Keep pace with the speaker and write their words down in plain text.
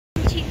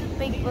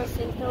bem com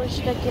vocês? Então hoje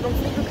tá aqui no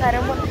frio do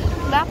caramba,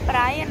 na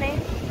praia, né?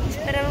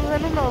 Esperando o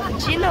ano novo.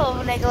 De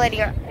novo, né,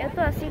 galerinha? Eu tô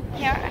assim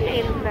porque a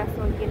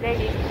iluminação aqui, né,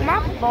 gente? Uma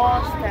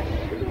bosta.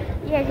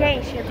 E,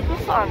 gente, eu tô com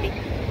fome.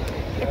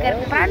 Eu quero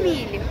comprar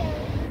milho.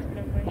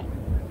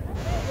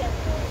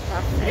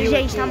 Tá frio,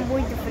 gente, aqui. tá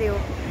muito frio.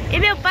 E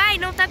meu pai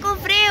não tá com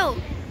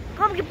frio.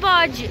 Como que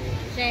pode?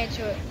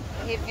 Gente,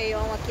 o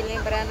Réveillon aqui,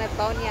 lembrando, é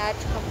Balneário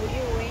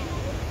Camboriú, hein?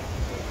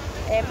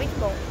 É muito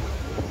bom.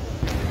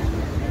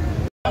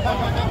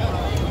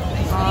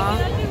 Ó.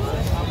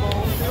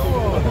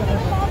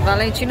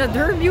 Valentina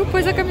dormiu,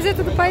 pôs a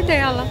camiseta do pai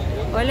dela.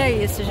 Olha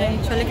isso,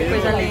 gente. Olha que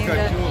coisa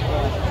linda.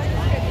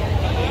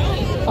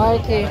 Olha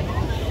aqui.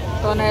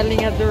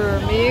 Tonelinha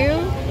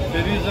dormiu.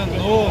 Feliz ano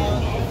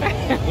novo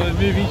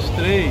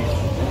 2023.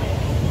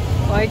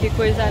 Olha que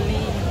coisa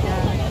linda.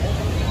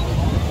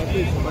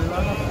 Vai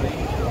lá na frente.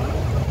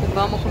 E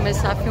vamos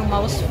começar a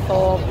filmar os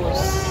fogos.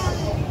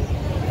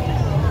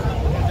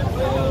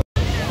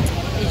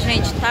 E,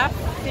 gente, tá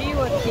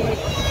frio aqui.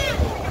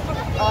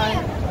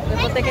 Olha, eu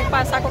vou ter que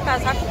passar com o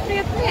casaco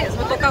preto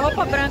mesmo. Eu tô com a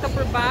roupa branca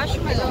por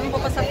baixo, mas eu não vou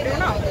passar frio,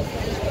 não.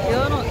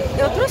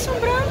 Eu trouxe um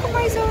branco,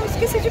 mas eu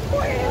esqueci de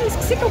pôr. Eu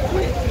esqueci que eu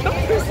pus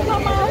isso na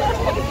mala.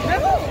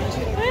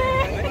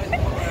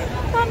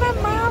 Tá na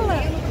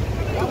mala.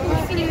 Tô com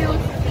frio.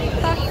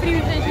 Tá frio,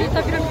 gente.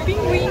 Tá virando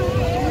pinguim.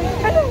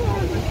 Cadê o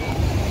lado?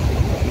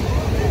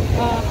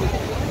 Ó.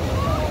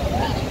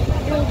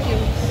 Meu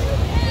Deus.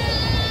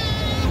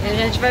 E a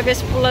gente vai ver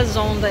se pula as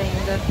ondas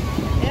ainda.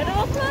 Eu não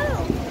vou pular,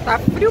 não. Tá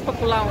frio pra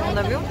pular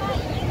onda, viu?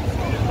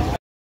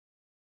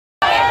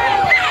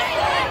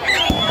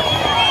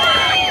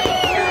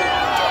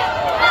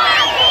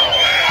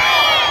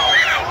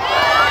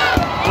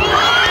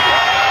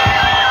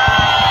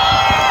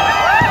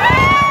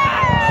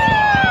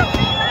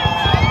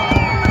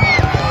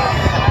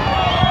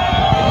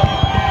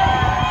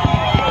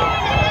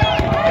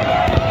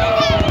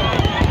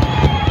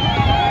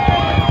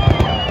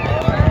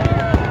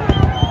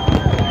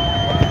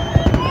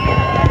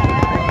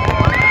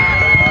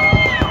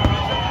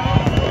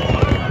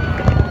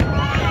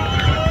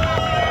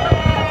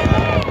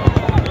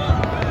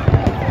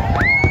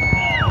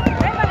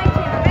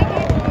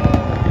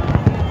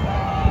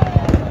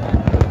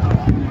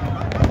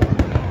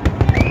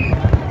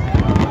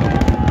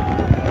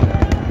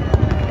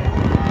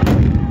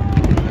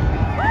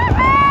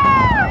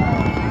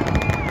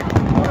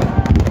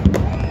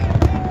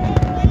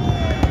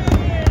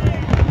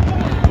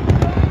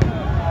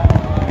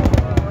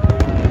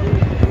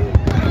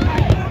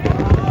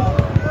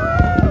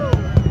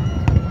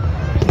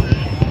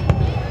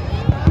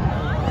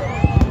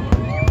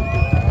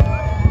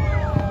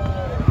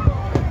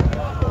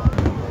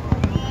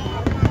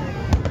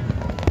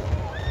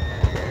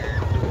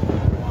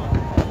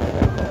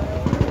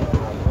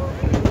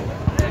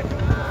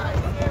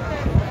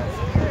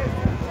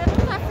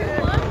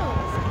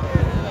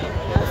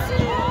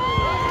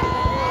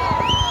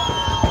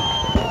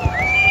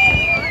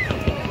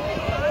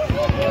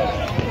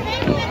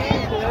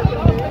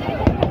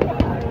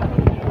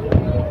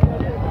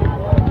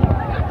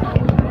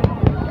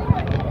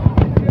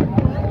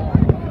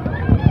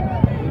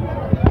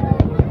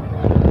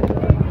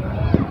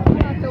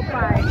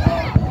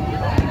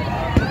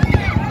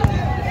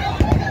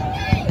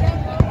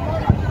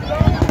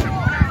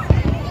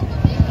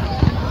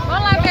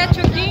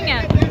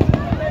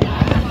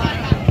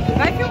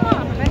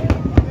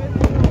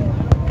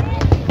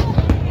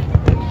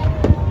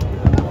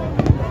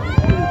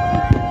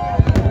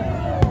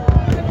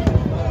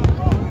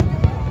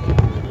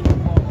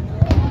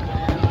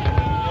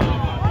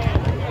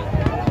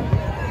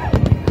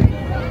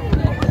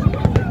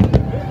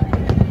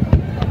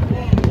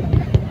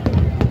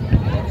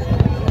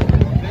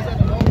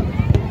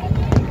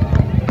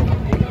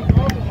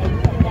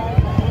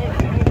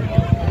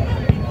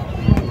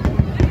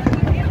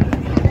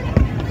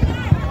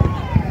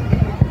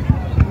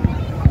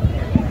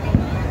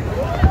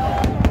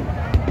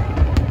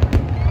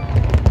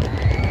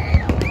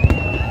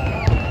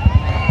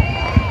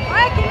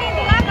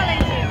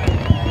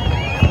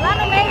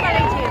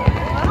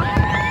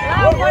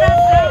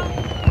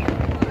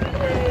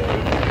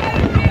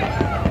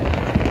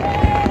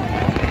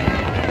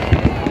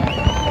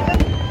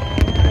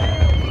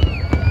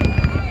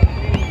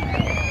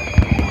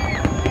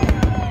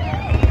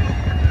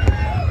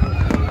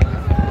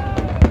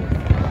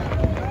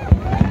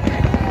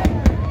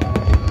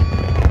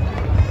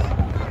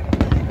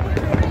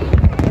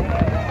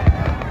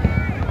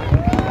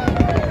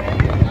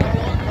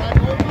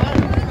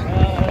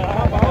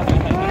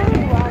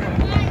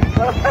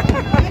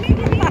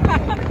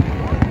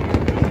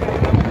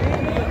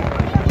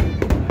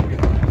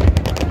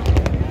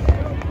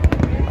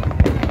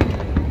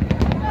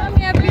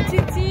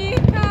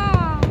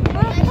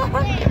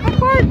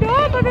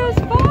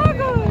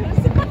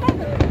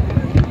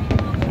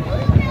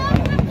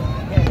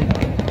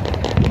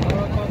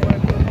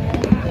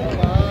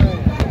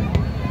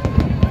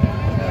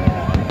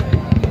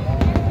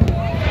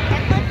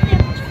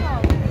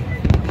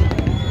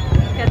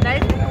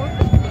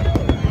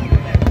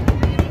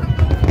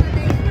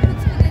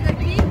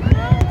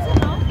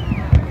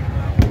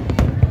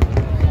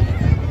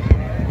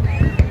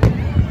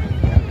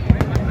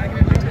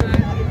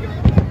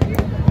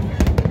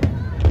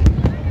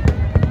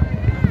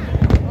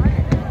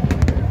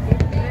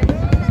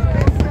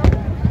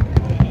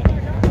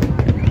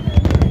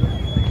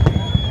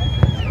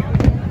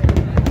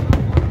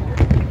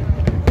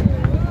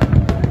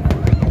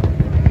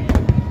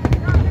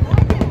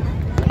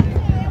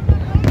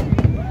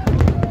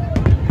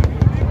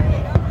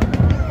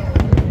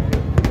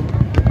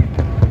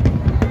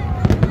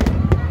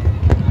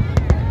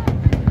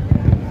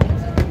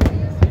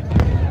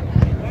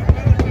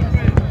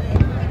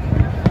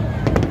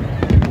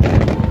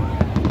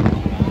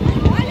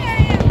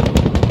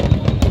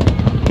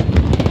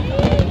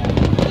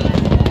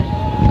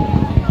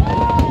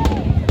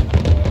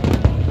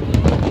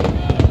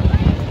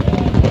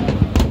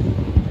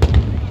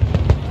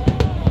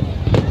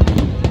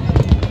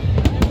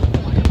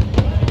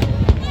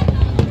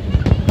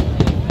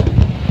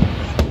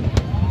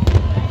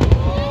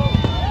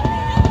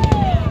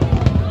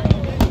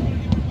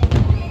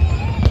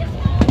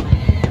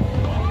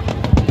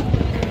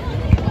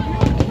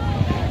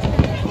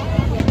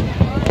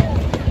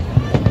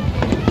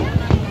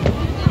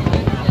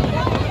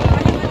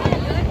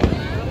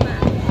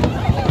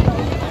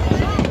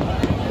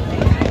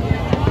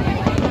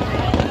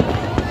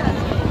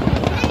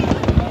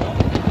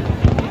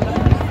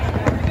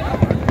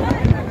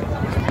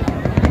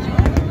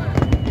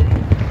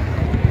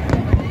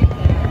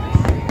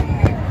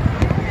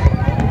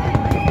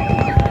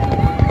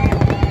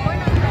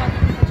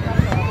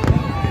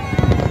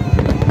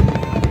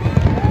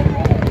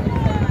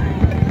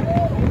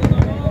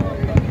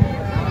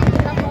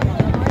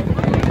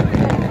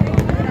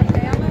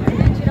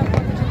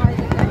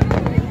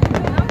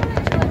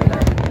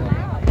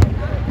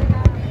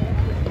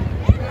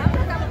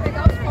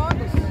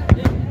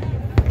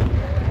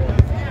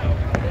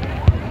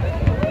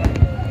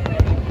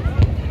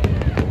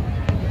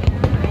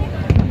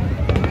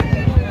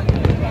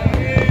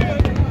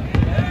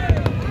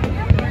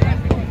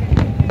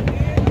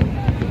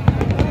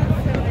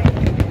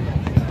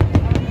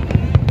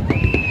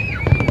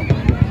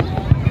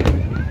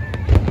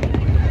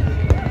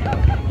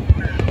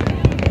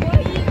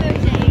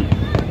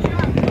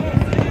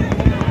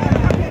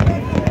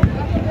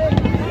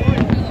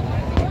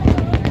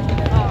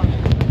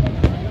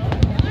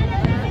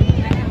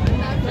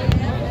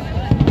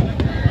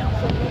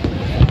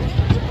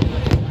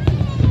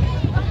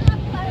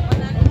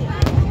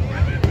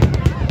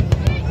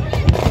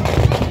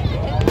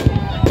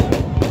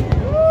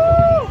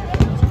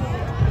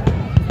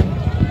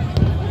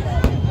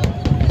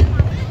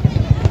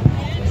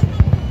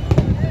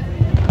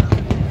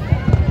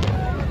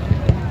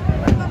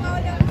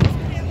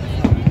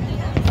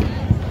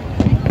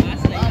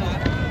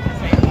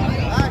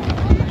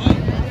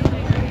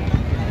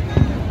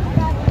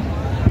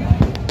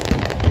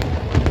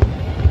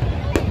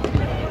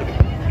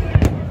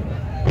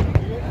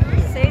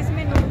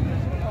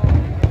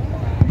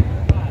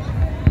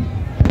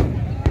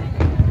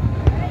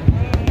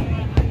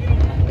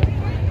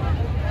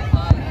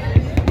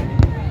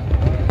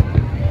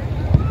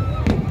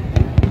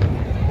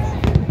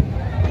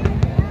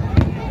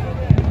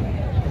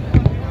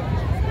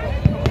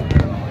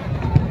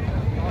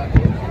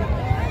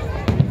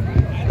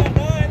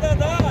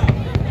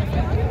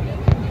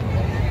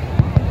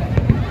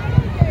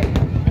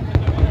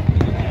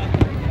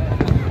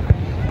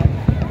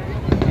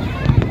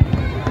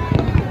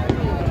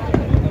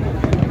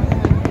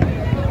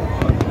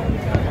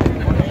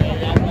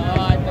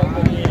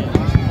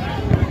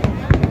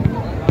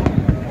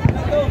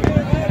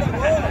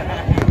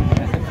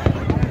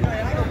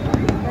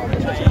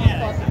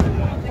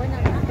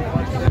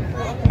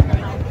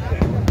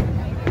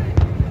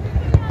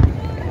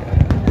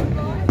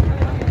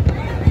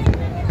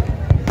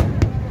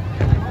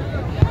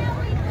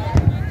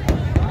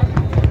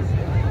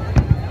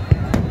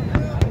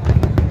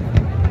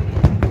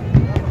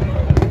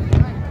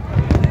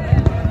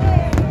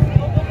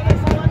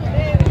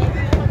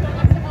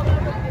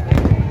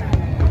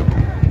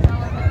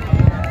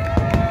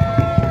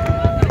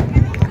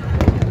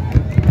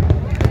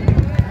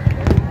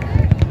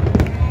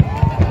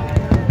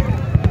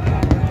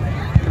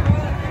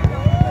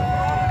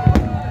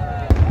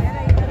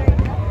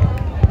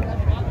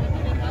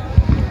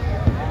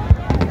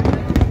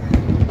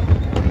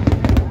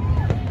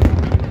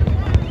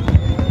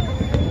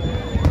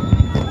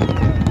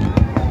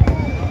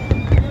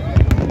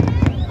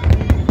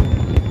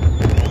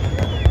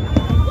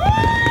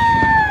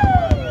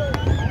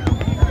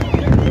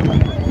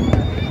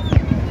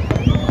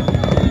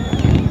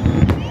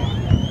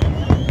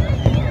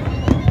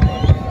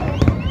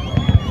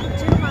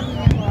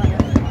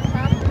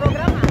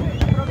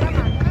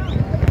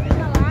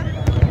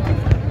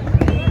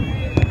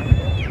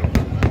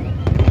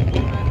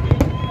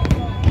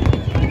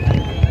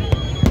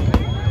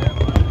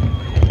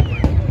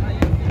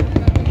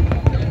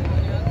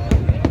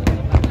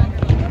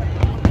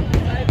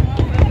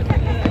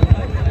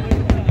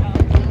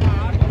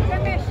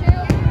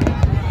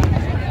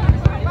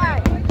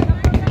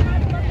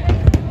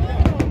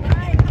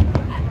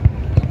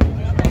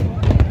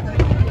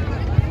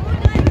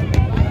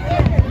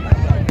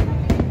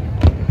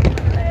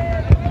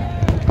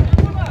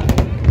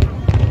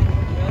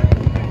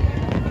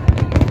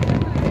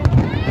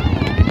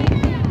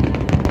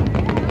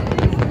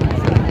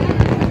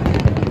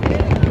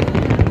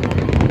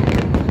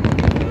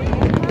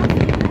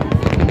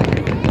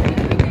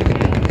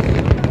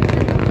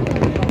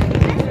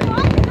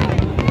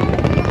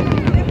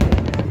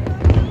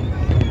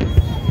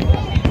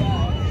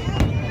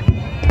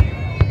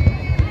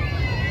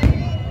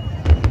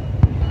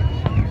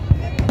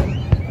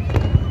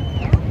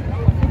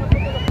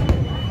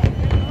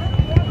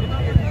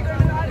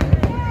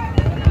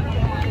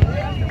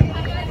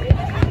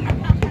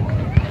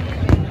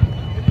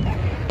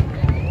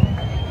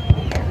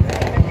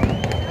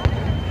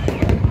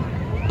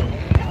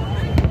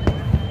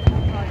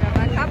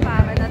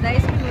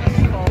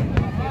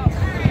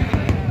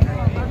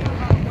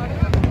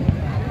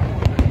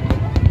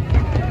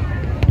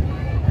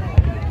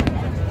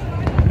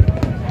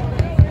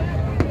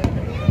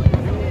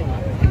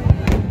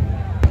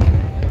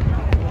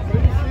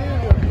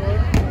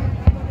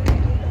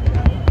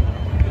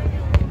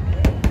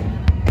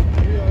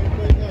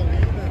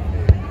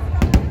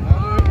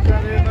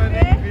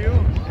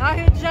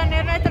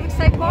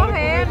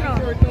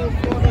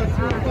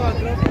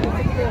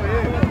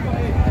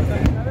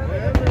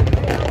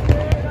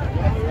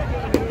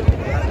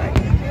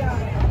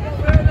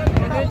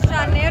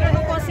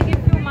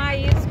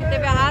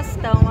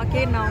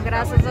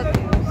 Graças a Deus.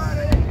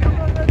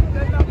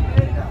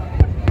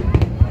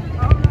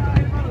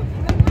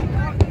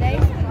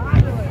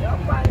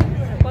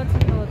 Quantos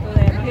minutos?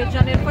 É, no Rio de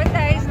Janeiro foi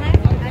 10, né?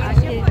 Acho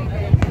que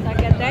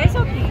daqui é 10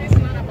 ou 15.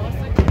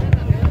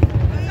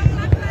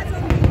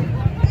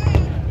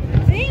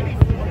 Sim?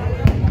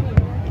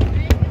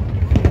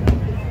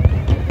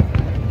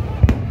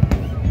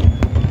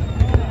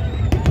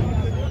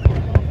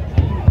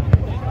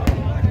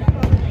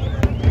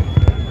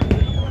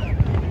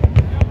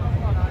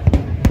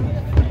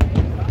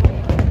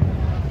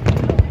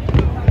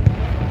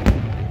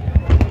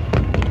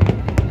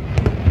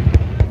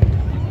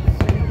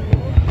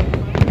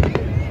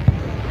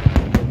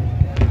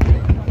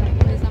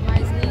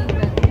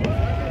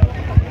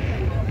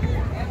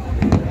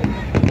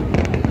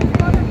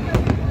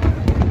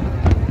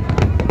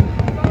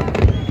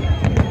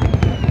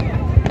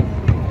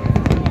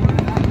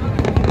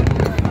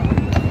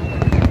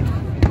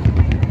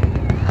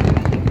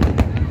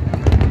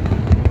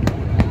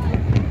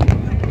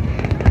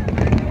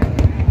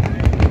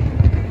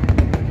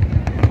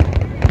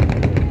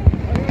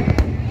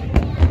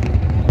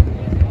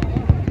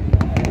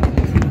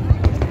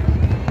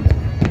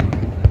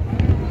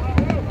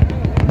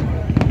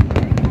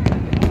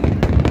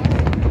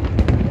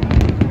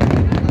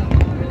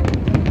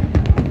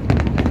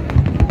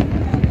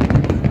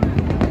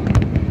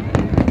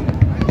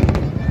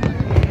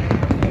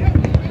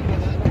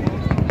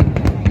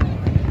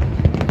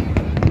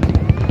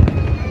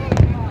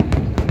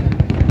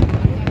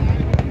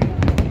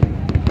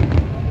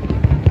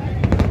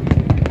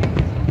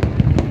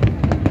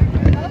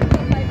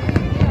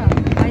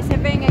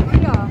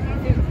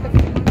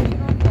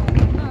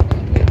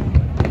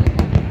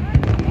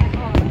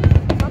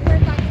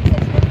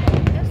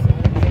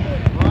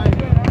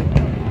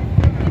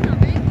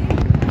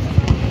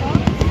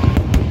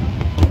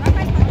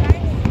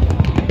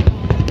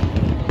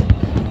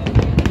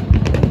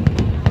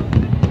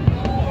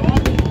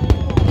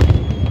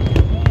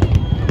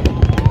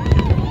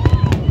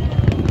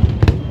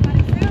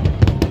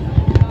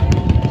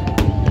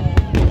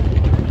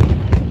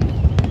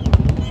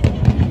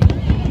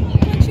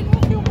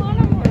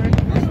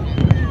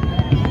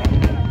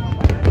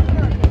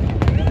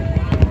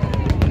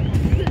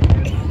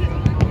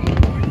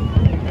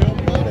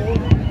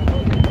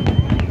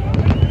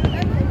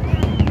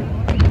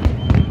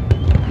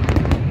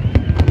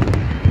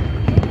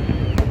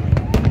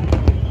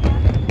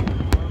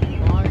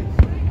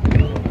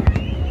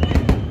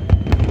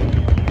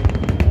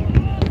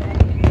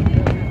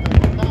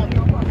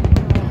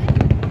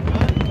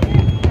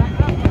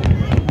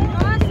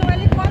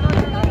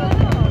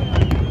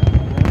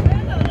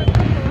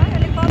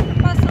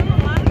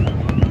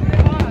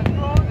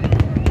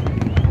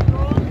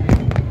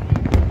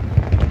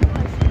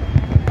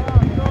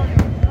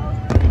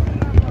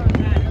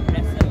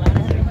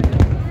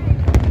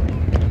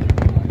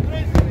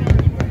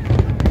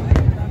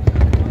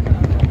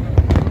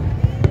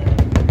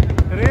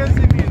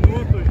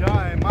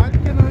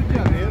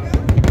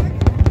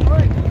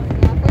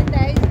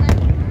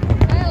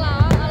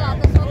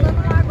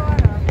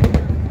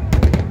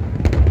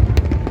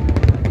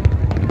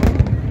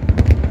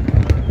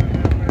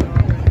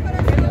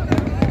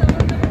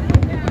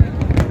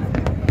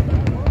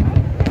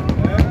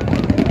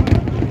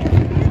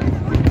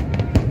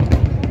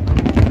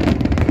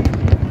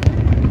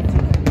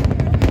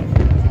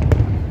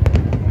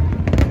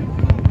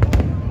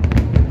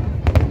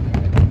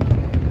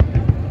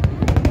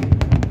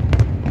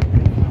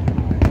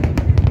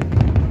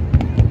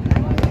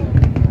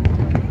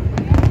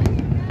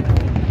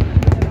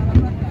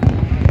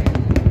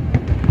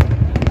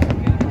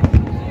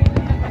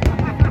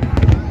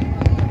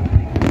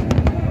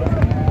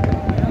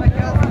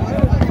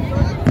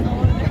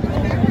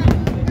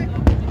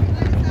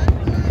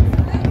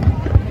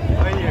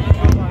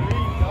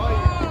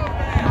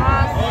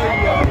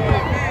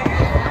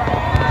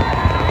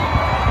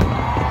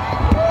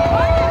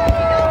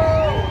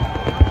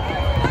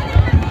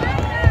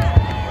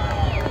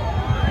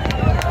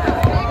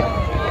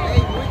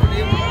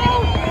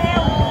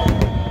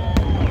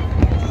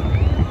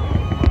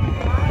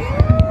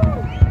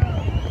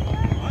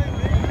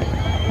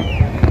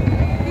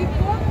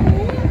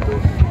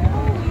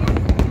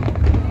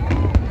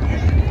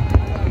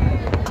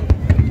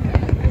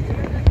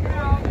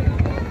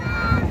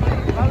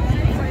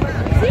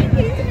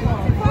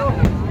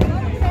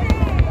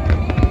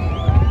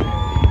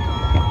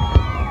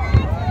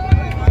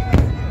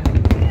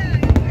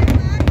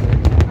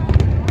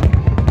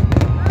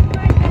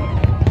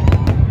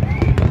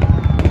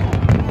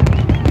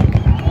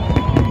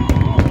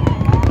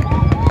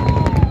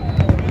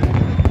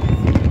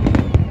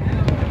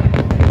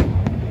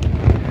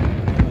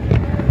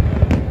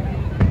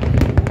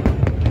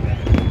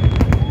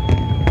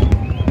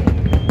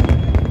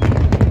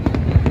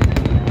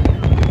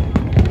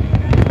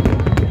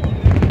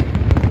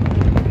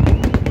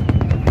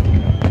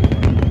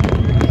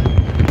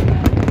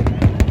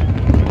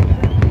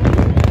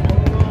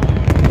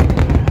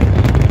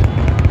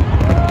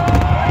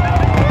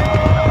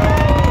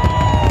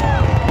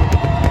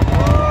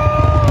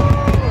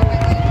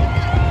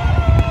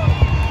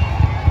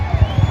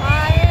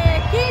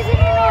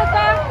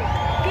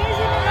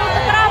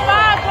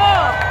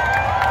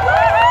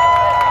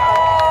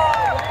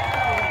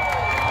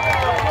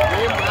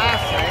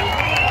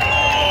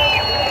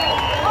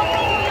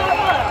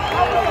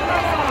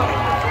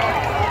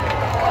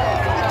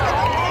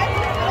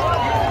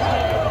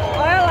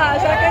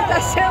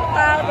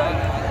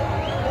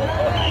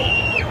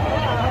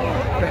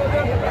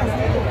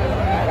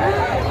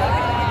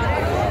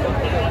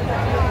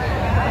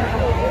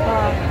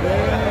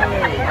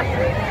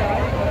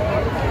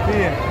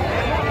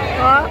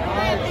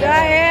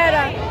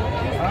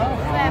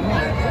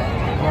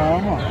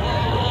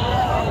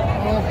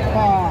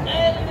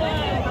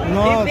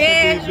 Nossa, E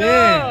beijo!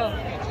 bebê.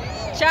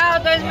 Tchau,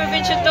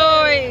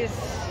 2022!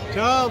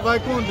 Tchau, vai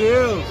com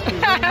Deus. Que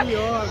vem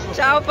melhor.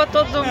 Tchau pra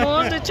todo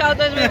mundo, tchau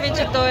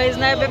 2022,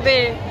 né,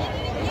 bebê?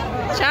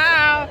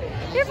 Tchau!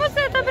 E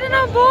você tá abrindo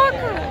a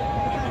boca?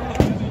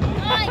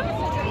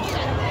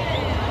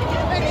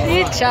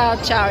 E tchau,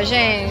 tchau,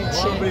 gente.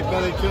 Vamos abrir,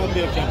 peraí, deixa eu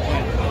abrir aqui a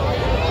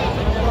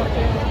porta.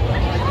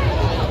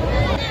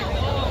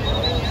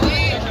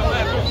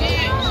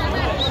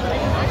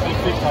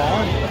 Fica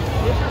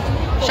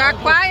onde?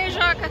 Chacoalha e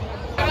joga.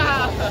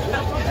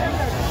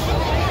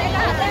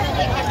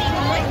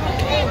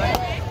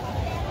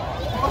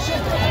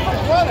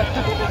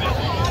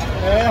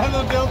 É,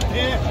 não deu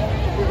tempo.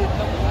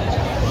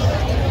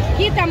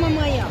 Aqui tá a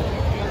mamãe,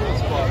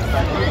 ó.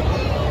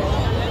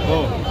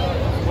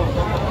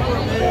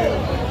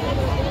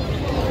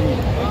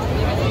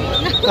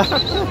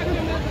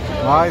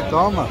 Vai,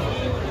 toma.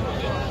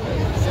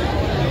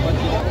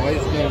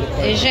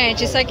 E,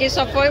 gente, isso aqui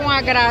só foi um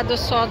agrado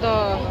só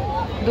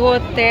do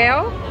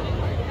hotel,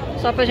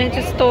 só pra gente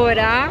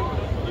estourar,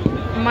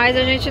 mas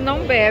a gente não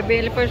bebe,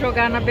 ele foi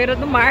jogar na beira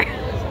do mar.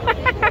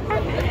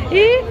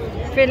 E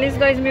feliz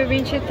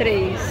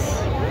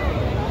 2023.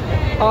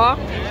 Ó.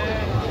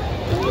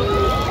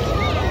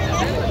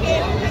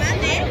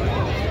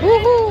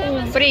 Uhul,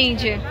 um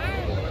brinde.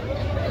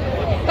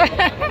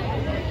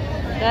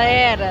 Já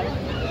era.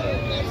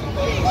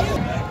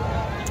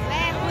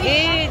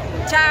 E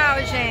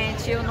tchau,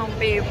 gente. Eu não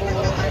bebo.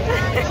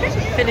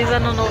 Feliz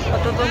ano novo pra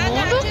todo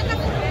mundo.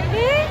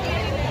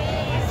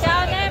 E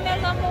tchau, né,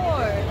 meus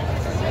amor?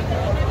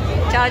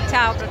 Tchau,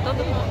 tchau pra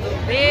todo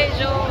mundo.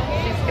 Beijo.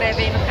 Se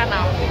inscreve aí no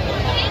canal.